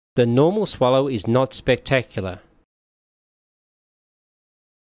The normal swallow is not spectacular.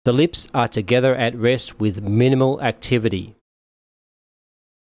 The lips are together at rest with minimal activity.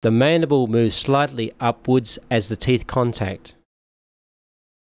 The mandible moves slightly upwards as the teeth contact.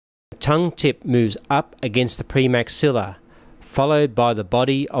 The tongue tip moves up against the premaxilla, followed by the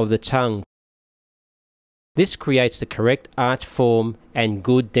body of the tongue. This creates the correct arch form and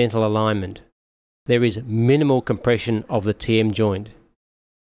good dental alignment. There is minimal compression of the TM joint.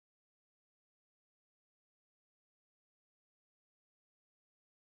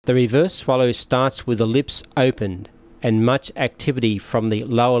 The reverse swallow starts with the lips opened and much activity from the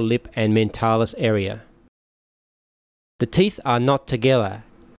lower lip and mentalis area. The teeth are not together.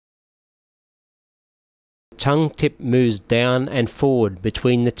 The tongue tip moves down and forward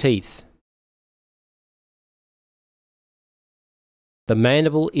between the teeth. The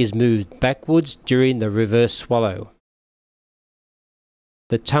mandible is moved backwards during the reverse swallow.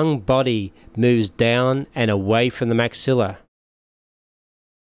 The tongue body moves down and away from the maxilla.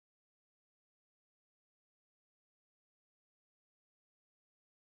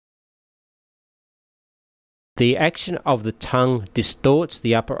 The action of the tongue distorts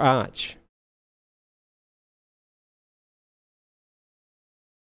the upper arch.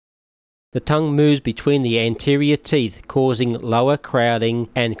 The tongue moves between the anterior teeth, causing lower crowding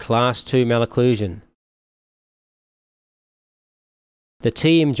and class 2 malocclusion. The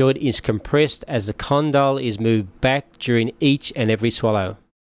TM joint is compressed as the condyle is moved back during each and every swallow.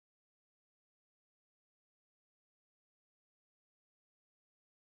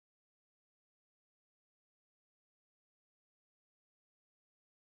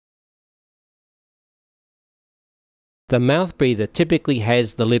 The mouth breather typically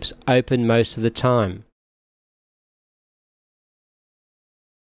has the lips open most of the time.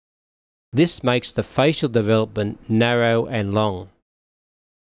 This makes the facial development narrow and long.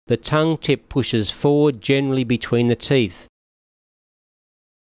 The tongue tip pushes forward generally between the teeth,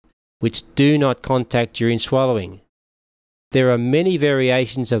 which do not contact during swallowing. There are many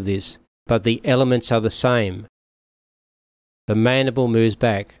variations of this, but the elements are the same. The mandible moves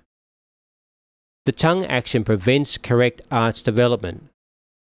back. The tongue action prevents correct arch development.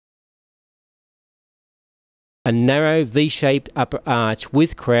 A narrow V-shaped upper arch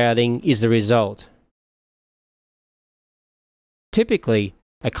with crowding is the result. Typically,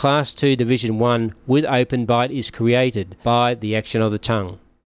 a Class 2 Division 1 with open bite is created by the action of the tongue.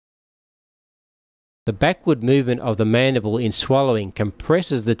 The backward movement of the mandible in swallowing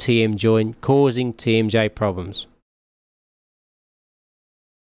compresses the TM joint, causing TMJ problems.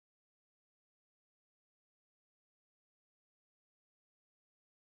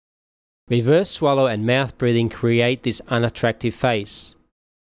 Reverse swallow and mouth breathing create this unattractive face.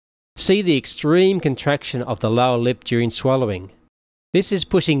 See the extreme contraction of the lower lip during swallowing. This is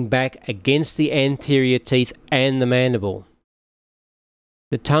pushing back against the anterior teeth and the mandible.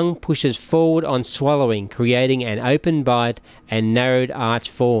 The tongue pushes forward on swallowing, creating an open bite and narrowed arch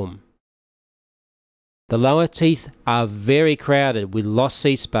form. The lower teeth are very crowded with lost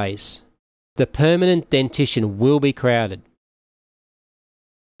seat space. The permanent dentition will be crowded.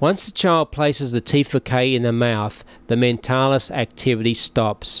 Once the child places the teeth foucae in the mouth, the mentalis activity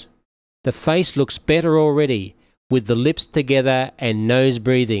stops. The face looks better already, with the lips together and nose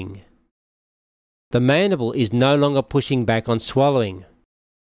breathing. The mandible is no longer pushing back on swallowing.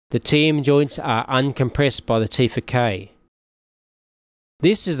 The TM joints are uncompressed by the teeth foucae.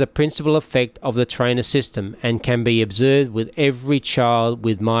 This is the principal effect of the trainer system and can be observed with every child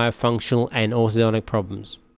with myofunctional and orthodontic problems.